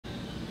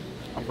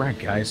All right,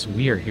 guys,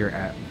 we are here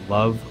at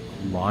Love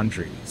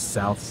Laundry,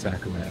 South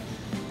Sacramento.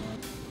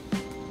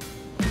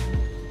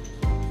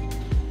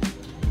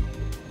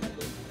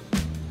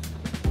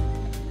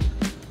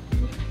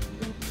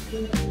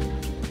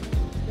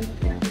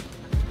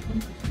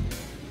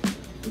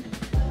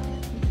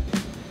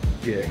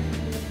 Yeah.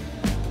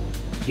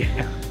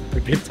 Yeah,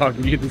 I've been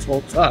talking to you this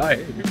whole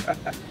time.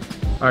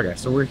 Okay,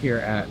 so we're here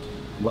at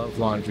Love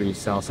Laundry,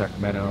 South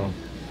Sacramento,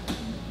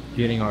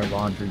 getting our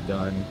laundry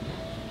done.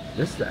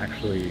 This is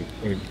actually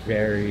a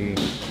very,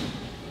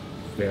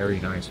 very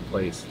nice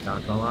place,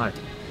 not gonna lie.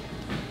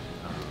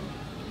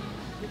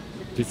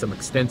 Did some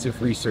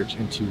extensive research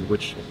into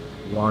which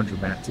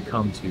laundromat to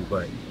come to,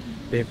 but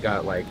they've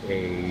got like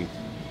a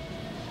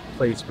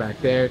place back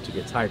there to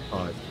get Tide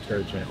Pods,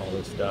 detergent, all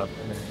this stuff,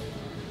 and then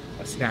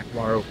a snack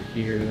bar over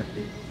here.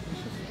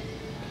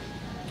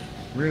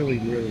 Really,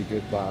 really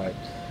good vibes.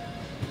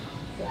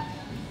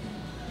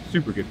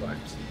 Super good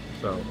vibes.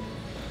 So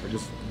we're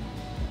just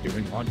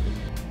doing laundry.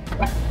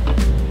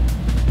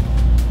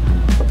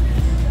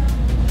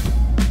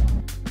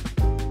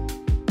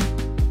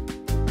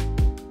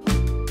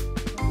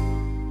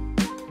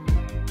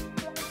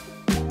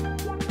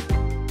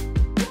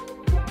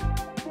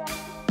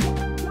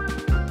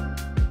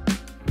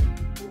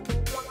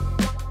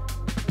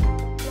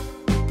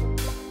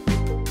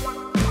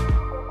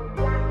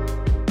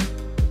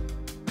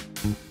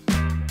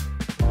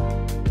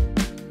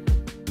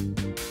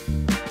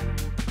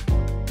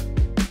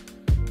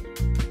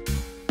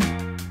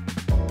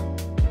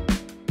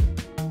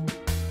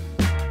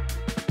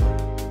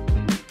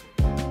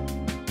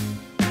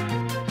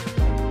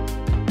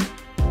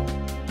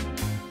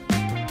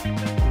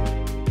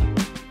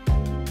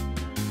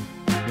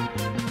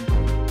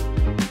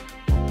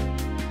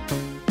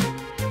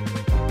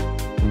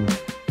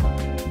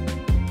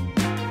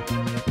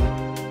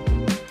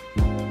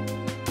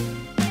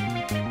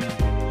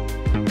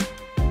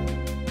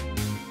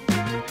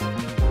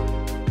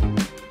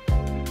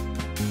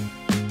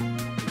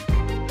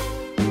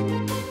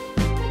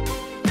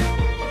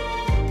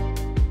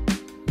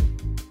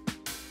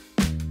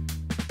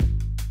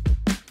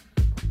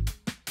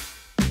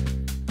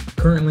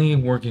 Currently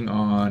working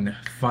on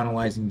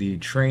finalizing the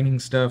training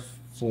stuff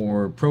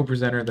for Pro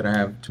Presenter that I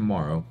have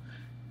tomorrow,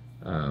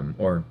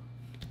 or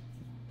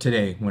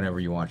today, whenever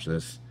you watch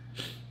this.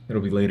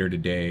 It'll be later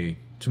today,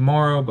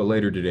 tomorrow, but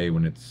later today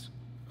when it's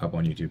up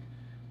on YouTube.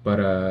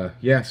 But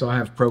yeah, so I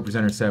have Pro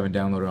Presenter 7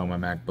 downloaded on my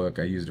MacBook.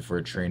 I used it for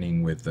a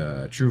training with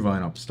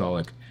TrueVine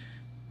Apostolic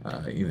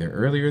either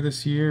earlier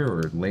this year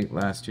or late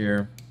last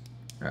year.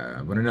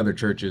 But another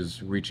church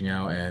is reaching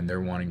out and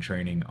they're wanting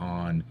training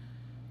on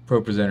Pro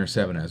Presenter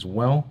 7 as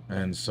well,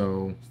 and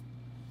so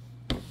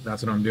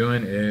that's what I'm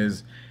doing,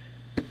 is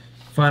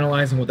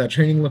finalizing what that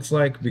training looks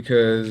like,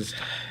 because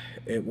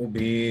it will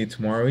be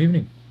tomorrow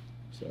evening.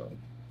 So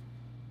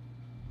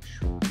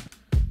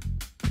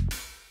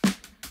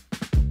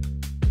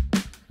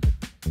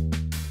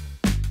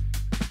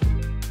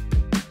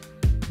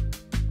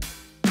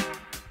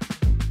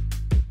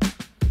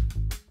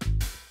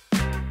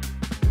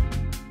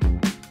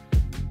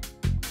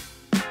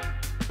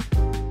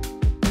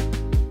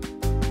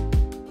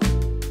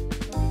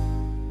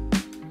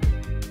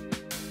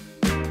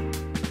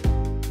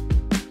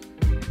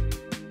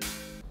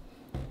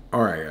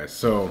alright guys,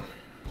 so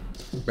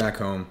back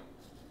home.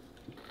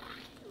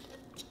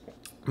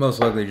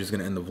 Most likely just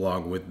gonna end the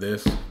vlog with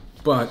this,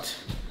 but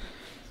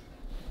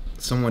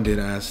someone did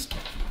ask,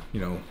 you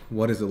know,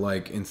 what is it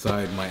like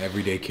inside my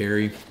everyday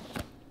carry?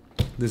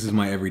 This is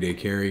my everyday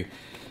carry.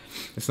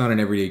 It's not an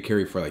everyday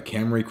carry for like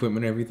camera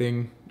equipment and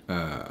everything.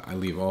 I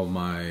leave all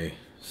my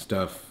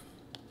stuff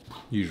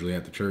usually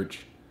at the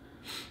church,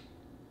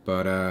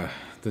 but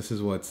this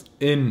is what's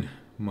in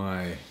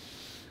my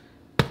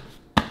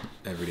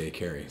everyday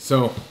carry.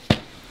 So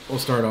we'll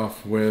start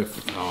off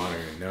with, oh, I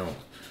don't even know,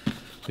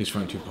 these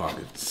front two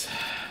pockets.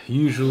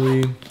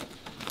 Usually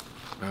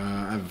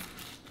I have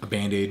a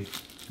band-aid. You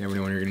never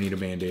know when you're gonna need a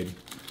band-aid,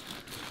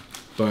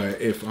 but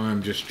if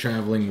I'm just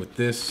traveling with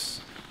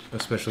this,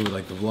 especially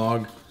like the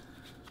vlog,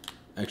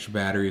 extra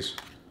batteries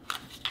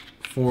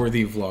for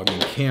the vlogging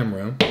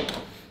camera.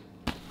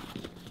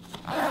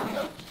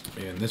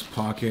 In this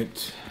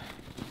pocket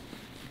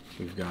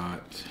we've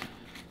got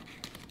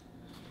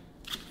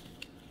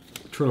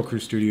Turtle Crew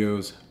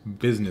Studios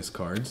business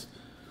cards.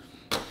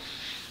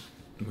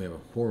 We have a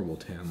horrible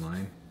tan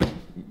line.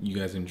 You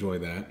guys enjoy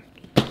that.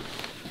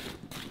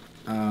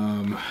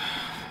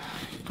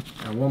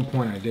 At one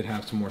point I did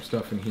have some more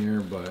stuff in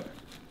here, but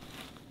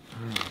I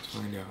don't know, let's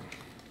find out.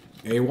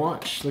 A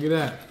watch, look at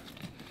that.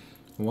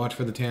 A watch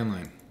for the tan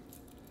line.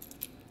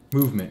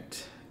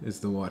 Movement is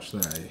the watch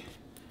that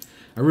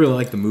I really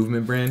like the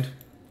Movement brand.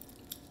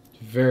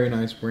 Very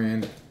nice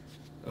brand,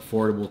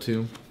 affordable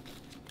too.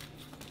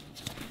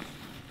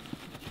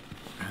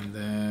 And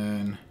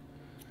then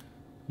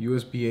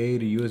USB-A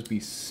to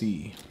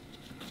USB-C.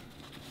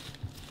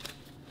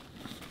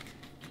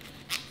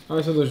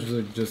 Alright, so those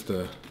are just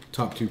the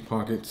top two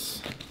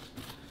pockets.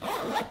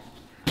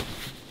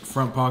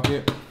 Front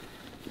pocket.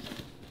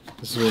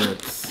 This is where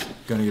it's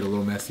gonna get a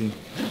little messy.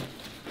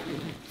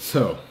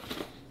 So,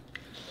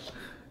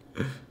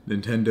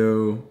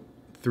 Nintendo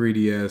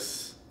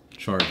 3DS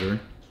charger.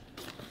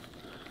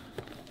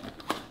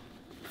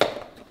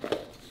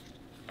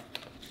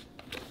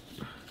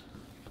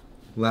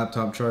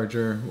 Laptop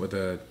charger with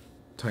a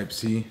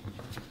Type-C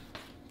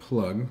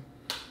plug.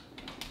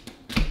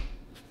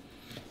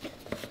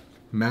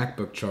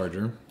 MacBook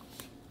charger.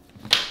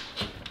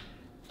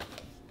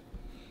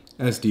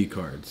 SD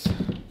cards.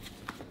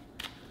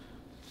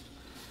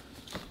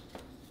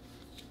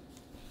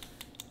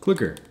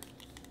 Clicker.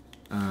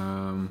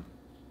 Does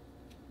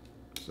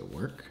it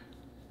work?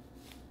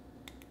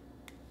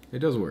 It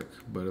does work,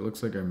 but it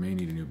looks like I may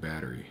need a new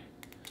battery.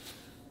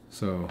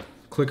 So,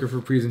 clicker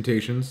for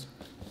presentations.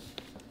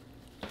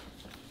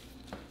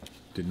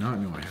 Did not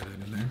know I had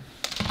that in there.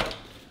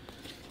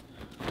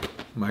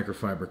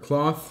 Microfiber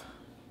cloth.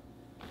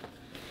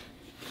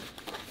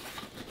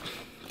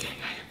 Dang,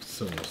 I have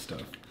so much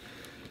stuff.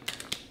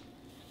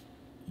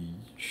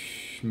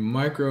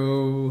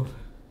 Micro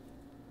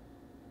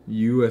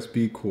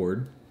USB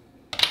cord.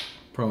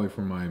 Probably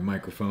for my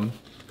microphone.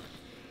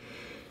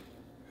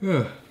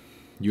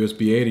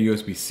 USB-A to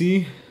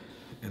USB-C.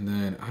 And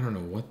then, I don't know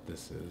what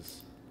this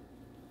is.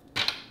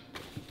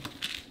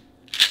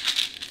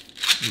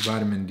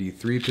 Vitamin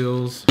D3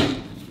 pills.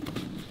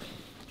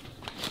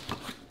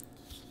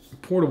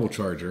 Portable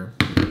charger.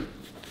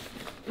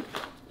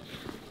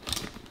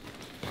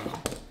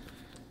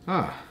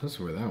 Ah, this is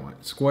where that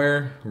went.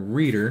 Square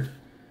reader.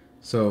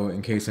 So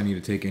in case I need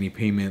to take any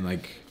payment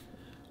like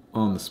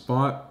on the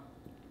spot.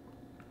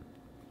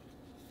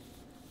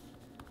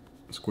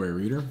 Square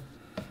reader.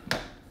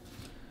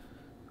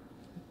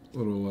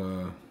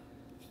 Little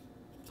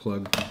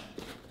plug.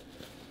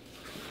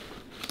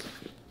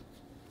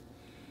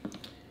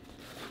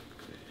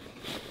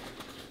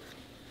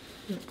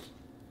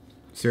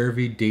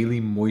 CeraVe Daily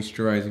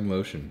Moisturizing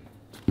Lotion.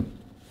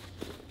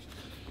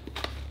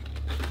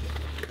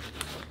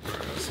 Alright,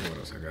 let's see what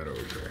else I got over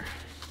here.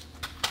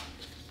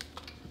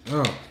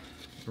 Oh,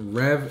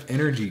 Rev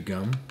Energy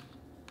Gum.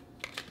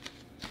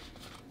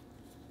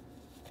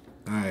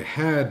 I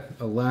had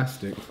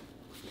elastic.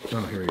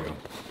 Oh, here we go.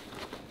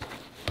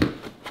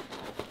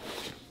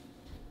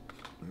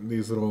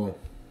 These little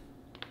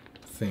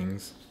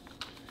things.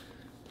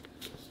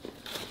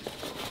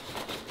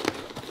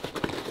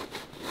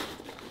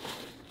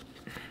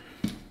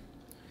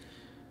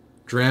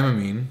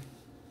 Dramamine.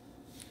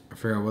 I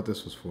forgot what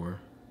this was for.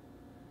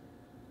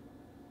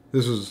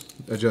 This was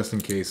a just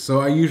in case.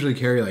 So I usually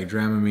carry like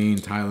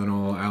Dramamine,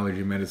 Tylenol,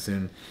 allergy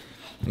medicine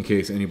in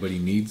case anybody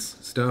needs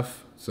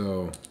stuff.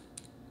 So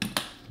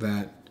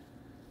that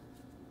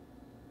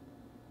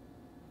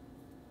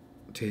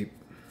tape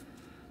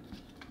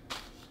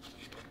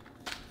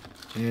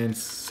and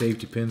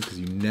safety pins because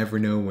you never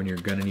know when you're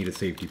gonna need a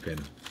safety pin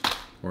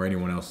or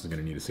anyone else is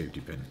gonna need a safety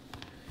pin.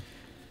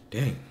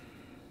 Dang.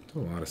 A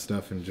lot of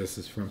stuff in just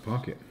this front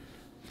pocket.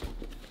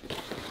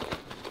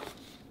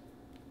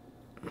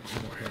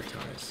 More hair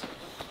ties.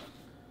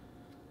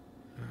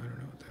 I don't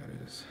know what that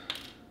is.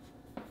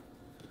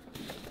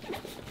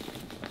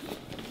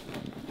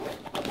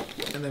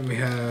 And then we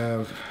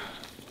have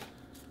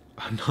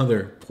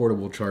another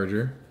portable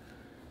charger.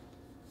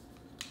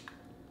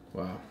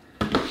 Wow.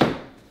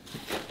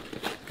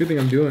 Good thing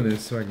I'm doing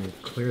this so I can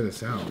clear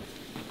this out.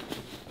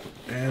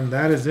 And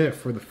that is it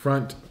for the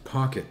front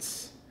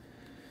pockets.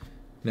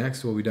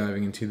 Next, we'll be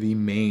diving into the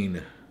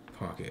main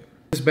pocket.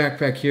 This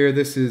backpack here,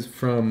 this is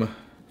from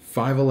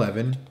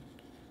 511.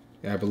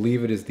 I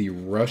believe it is the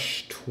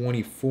Rush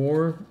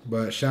 24,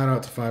 but shout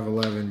out to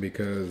 511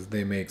 because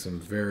they make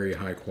some very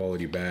high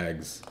quality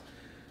bags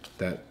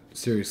that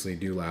seriously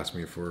do last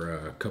me for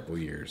a couple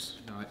years.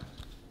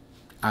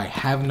 I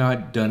have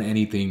not done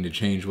anything to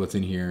change what's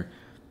in here.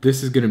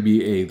 This is going to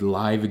be a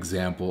live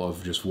example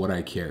of just what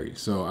I carry.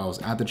 So I was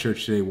at the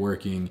church today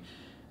working,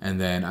 and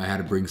then I had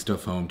to bring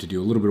stuff home to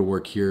do a little bit of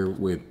work here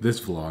with this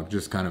vlog,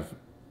 just kind of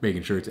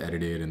making sure it's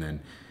edited, and then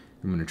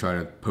I'm going to try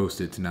to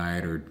post it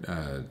tonight or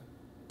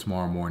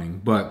tomorrow morning.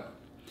 But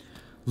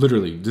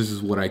literally, this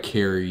is what I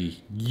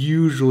carry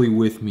usually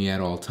with me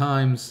at all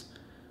times.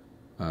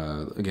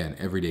 Again,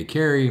 everyday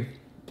carry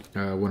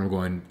when I'm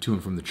going to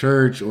and from the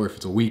church, or if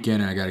it's a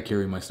weekend and I got to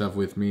carry my stuff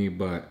with me.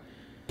 But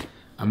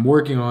I'm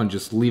working on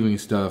just leaving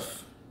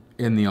stuff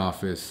in the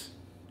office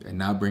and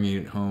not bringing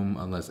it home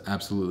unless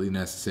absolutely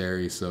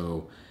necessary.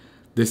 So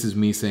this is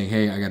me saying,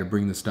 hey, I got to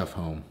bring this stuff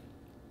home.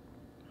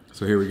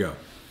 So here we go.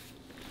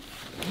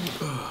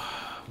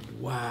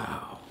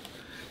 Wow.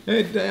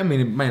 I mean,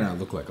 it might not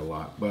look like a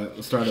lot, but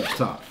let's start up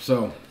top.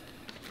 So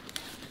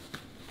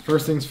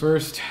first things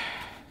first,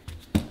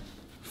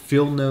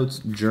 Field Notes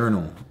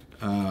Journal.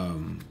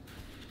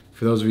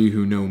 For those of you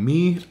who know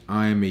me,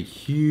 I am a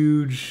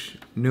huge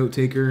note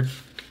taker.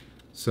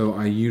 So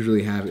I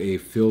usually have a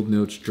Field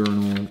Notes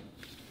Journal.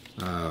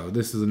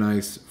 This is a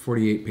nice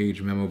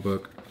 48-page memo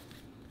book.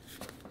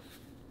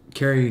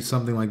 Carry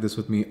something like this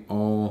with me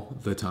all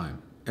the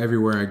time.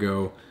 Everywhere I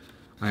go,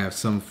 I have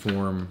some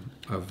form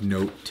of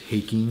note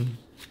taking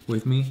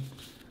with me.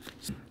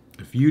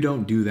 If you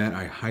don't do that,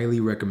 I highly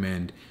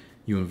recommend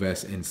you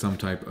invest in some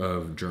type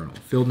of journal.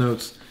 Field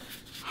notes,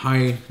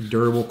 high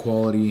durable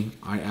quality.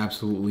 I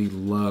absolutely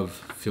love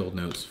field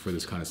notes for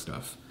this kind of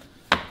stuff.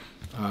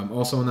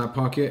 Also in that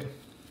pocket,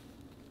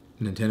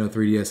 Nintendo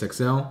 3DS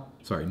XL.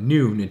 Sorry,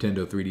 new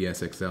Nintendo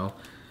 3DS XL.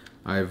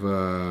 I've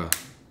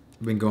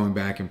been going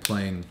back and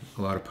playing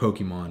a lot of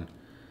Pokemon,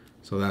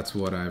 so that's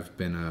what I've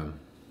been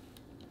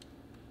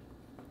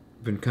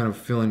kind of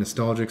feeling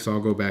nostalgic. So I'll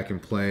go back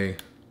and play.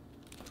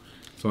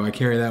 So I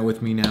carry that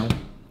with me now,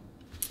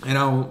 and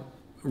I'll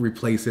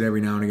replace it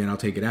every now and again. I'll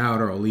take it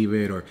out, or I'll leave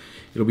it, or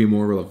it'll be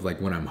more of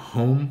like when I'm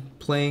home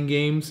playing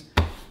games.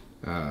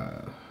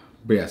 But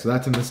yeah, so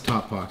that's in this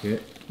top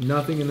pocket.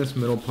 Nothing in this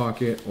middle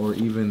pocket or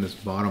even this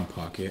bottom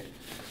pocket.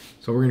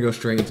 So we're gonna go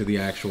straight into the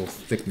actual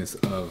thickness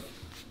of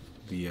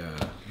the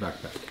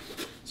backpack.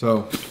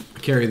 So I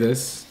carry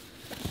this.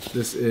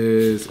 This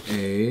is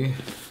I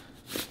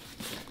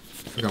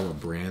forgot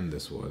what brand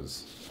this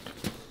was.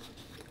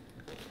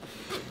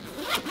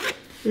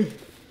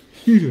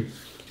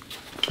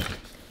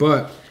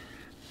 But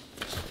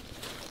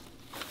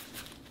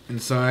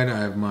inside I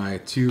have my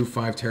two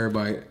 5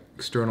 terabyte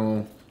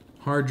external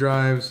hard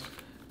drives,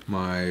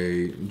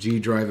 my G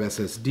drive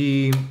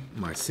SSD,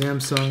 my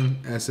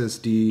Samsung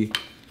SSD,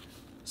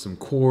 some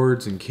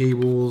cords and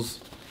cables.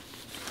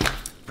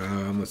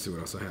 Let's see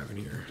what else I have in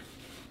here.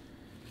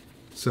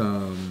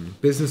 Some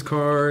business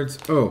cards.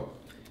 Oh,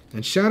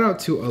 and shout out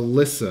to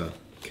Alyssa.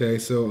 Okay,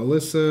 so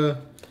Alyssa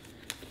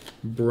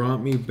brought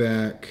me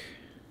back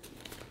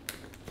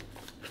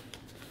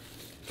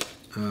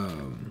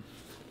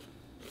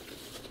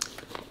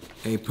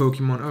a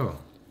Pokemon. Oh,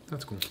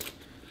 that's cool.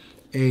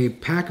 A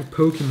pack of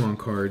Pokemon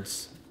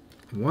cards.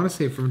 I want to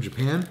say from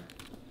Japan.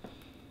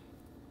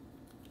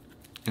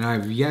 And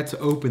I've yet to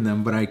open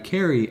them, but I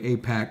carry a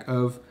pack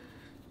of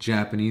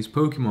Japanese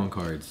Pokemon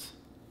cards.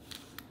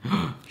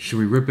 Should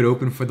we rip it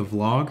open for the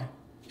vlog?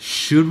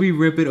 Should we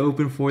rip it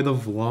open for the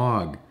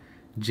vlog?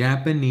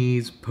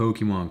 Japanese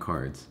Pokemon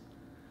cards.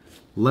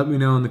 Let me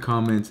know in the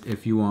comments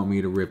if you want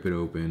me to rip it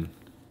open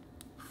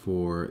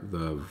for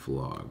the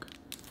vlog.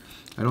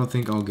 I don't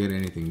think I'll get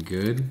anything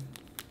good.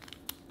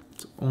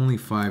 It's only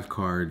 5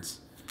 cards.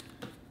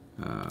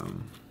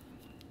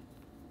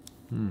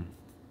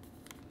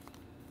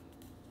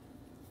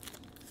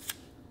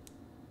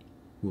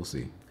 We'll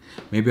see.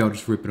 Maybe I'll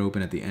just rip it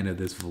open at the end of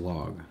this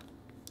vlog.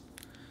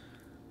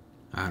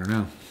 I don't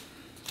know.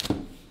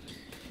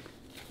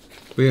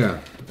 But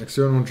yeah,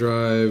 external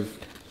drive,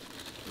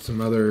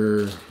 some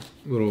other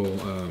little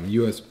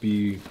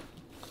USB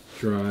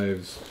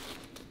drives,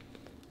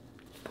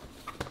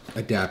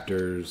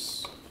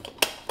 adapters,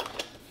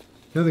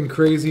 nothing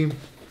crazy.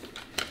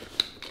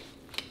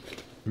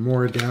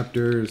 More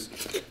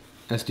adapters,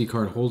 SD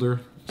card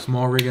holder,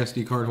 small rig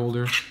SD card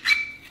holder.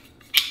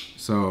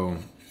 So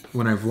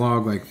when I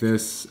vlog like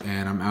this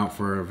and I'm out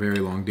for a very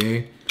long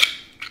day,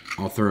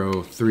 I'll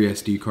throw 3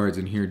 SD cards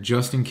in here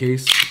just in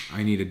case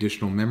I need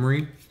additional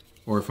memory,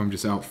 or if I'm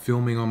just out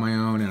filming on my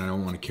own and I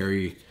don't want to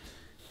carry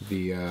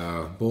the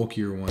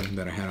bulkier one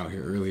that I had out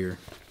here earlier.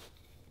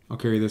 I'll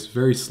carry this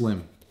very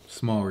slim,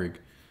 small rig,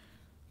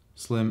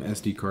 slim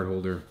SD card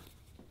holder.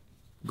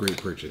 Great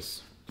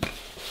purchase.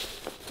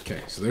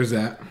 Okay, so there's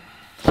that.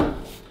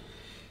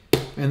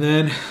 And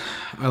then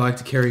I like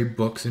to carry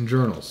books and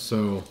journals.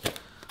 So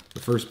the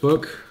first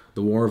book,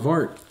 The War of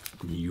Art.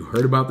 You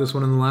heard about this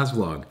one in the last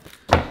vlog.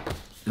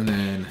 And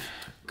then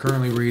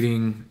currently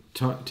reading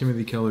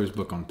Timothy Keller's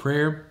book on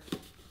prayer,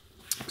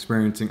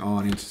 experiencing awe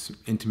and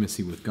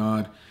intimacy with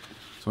God.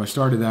 So I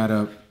started that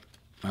up.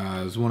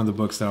 It was one of the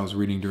books that I was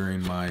reading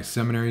during my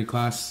seminary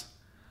class.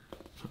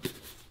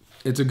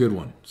 It's a good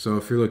one. So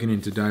if you're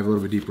looking to dive a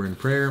little bit deeper in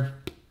prayer,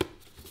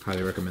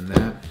 highly recommend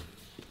that.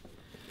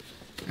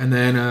 And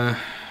then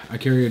I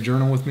carry a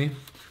journal with me.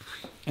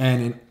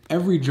 And in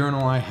every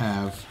journal I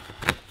have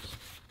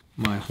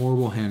my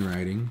horrible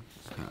handwriting.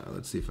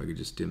 Let's see if I could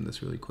just dim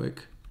this really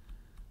quick.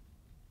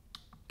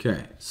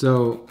 Okay,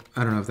 so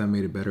I don't know if that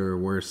made it better or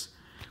worse,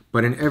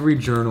 but in every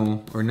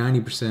journal, or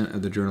 90%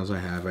 of the journals I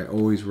have, I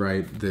always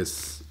write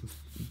this.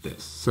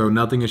 So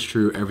nothing is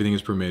true, everything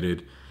is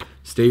permitted.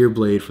 Stay your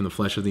blade from the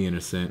flesh of the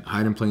innocent.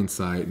 Hide in plain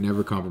sight.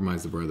 Never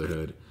compromise the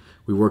brotherhood.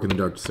 We work in the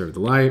dark to serve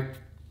the light.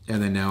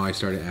 And then now I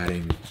started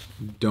adding,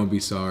 don't be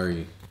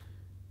sorry,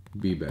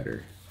 be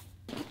better.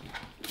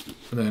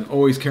 And then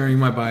always carrying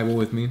my Bible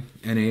with me,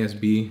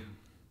 NASB,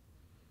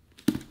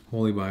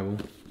 Holy Bible.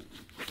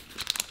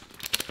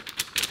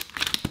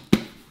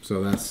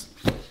 So that's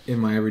in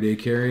my everyday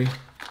carry.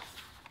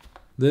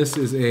 This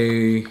is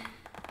a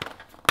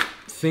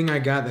thing I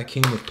got that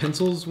came with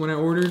pencils when I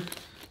ordered.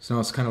 So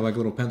now it's kind of like a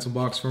little pencil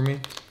box for me.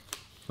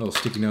 Little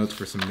sticky notes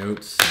for some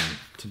notes and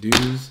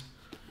to-dos.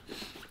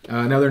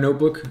 Another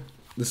notebook.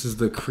 This is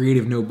the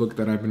creative notebook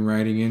that I've been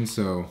writing in.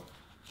 So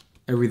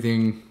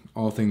everything,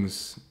 all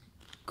things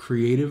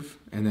creative,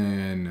 and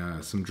then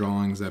some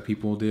drawings that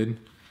people did.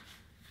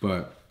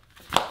 But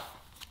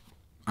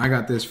I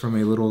got this from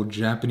a little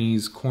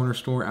Japanese corner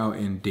store out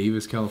in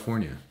Davis,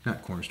 California.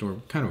 Not corner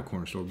store, kind of a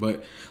corner store,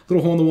 but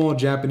little hole-in-the-wall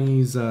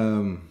Japanese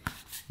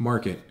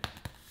market.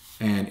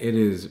 And it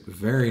is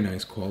very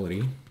nice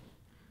quality.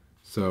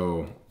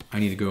 So I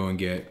need to go and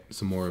get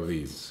some more of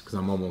these because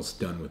I'm almost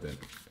done with it.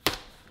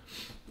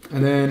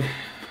 And then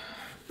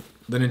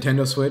the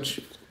Nintendo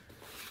Switch.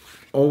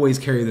 Always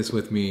carry this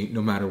with me.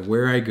 No matter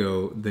where I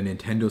go, the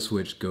Nintendo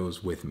Switch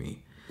goes with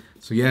me.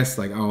 So yes,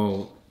 like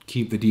I'll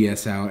keep the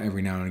DS out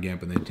every now and again,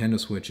 but the Nintendo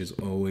Switch is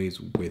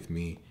always with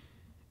me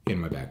in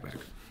my backpack.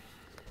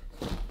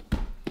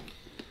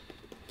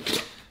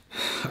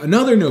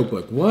 Another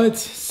notebook. What?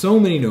 So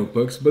many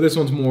notebooks, but this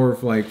one's more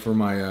of like for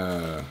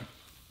my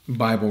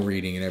Bible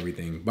reading and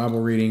everything. Bible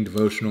reading,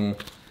 devotional.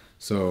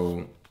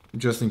 So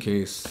just in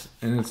case,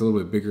 and it's a little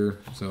bit bigger,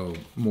 so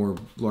more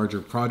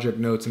larger project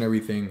notes and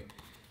everything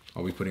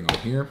I'll be putting on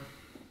here.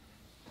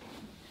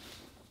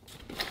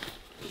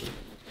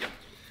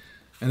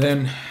 And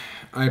then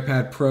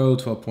iPad Pro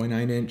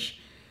 12.9 inch.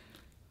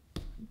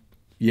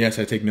 Yes,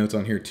 I take notes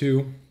on here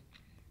too.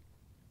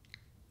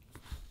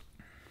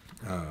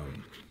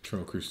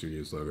 Trail Crew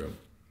Studios logo.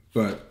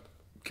 But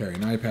carry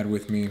an iPad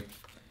with me.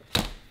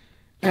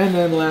 And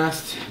then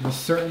last, but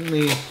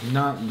certainly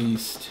not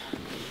least,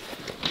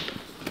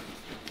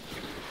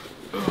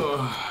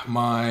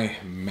 my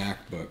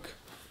MacBook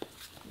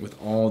with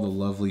all the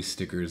lovely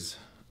stickers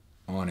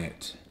on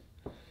it.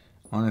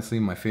 Honestly,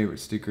 my favorite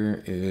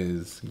sticker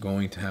is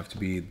going to have to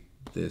be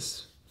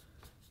this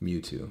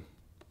Mewtwo.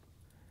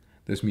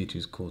 This Mewtwo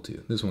is cool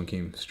too. This one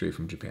came straight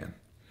from Japan.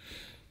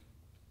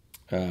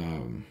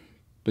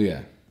 But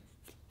yeah,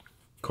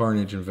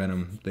 Carnage and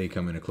Venom, they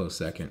come in a close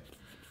second.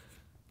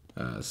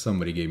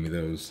 Somebody gave me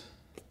those.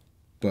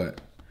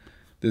 But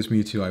this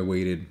Mewtwo I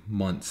waited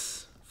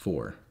months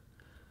for.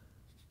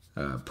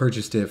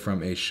 Purchased it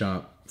from a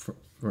shop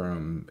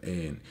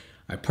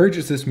I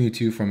purchased this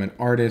Mewtwo from an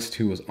artist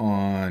who was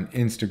on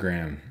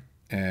Instagram,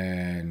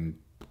 and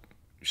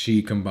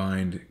she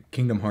combined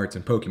Kingdom Hearts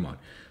and Pokemon.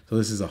 So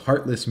this is a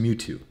heartless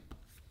Mewtwo.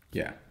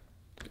 Yeah,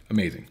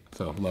 amazing.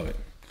 So love it.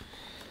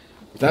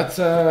 That's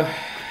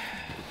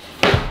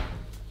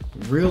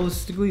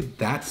realistically,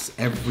 that's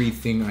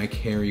everything I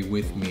carry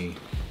with me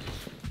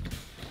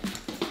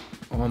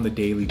on the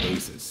daily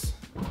basis.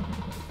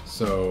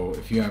 So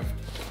if you have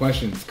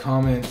questions,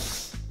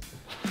 comments,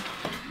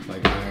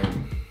 like,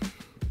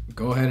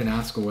 go ahead and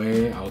ask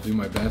away. I'll do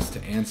my best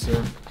to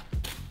answer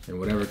in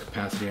whatever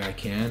capacity I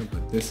can,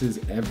 but this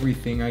is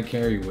everything I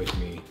carry with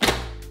me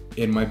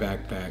in my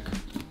backpack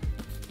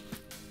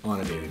on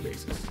a daily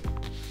basis.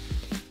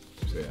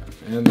 So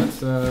yeah, and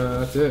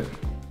that's it.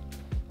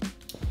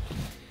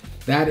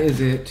 That is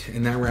it,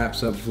 and that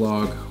wraps up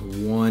vlog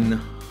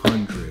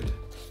 100.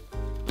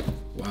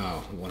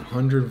 Wow,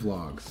 100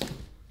 vlogs.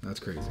 That's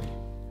crazy.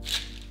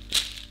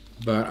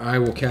 But I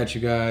will catch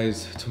you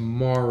guys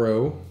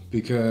tomorrow,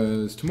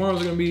 because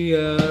tomorrow's gonna be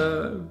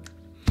a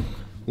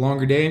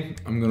longer day.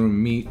 I'm gonna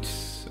meet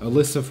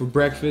Alyssa for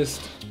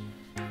breakfast,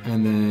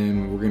 and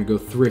then we're gonna go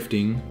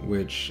thrifting,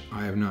 which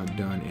I have not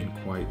done in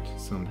quite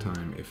some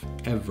time, if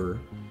ever.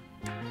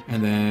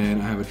 And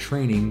then I have a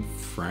training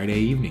Friday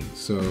evening,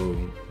 so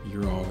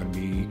you're all gonna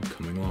be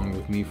coming along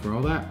with me for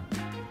all that.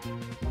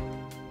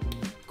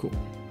 Cool.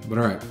 But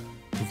all right,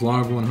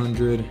 vlog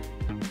 100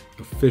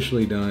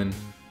 officially done.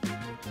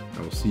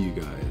 I will see you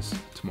guys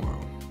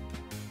tomorrow.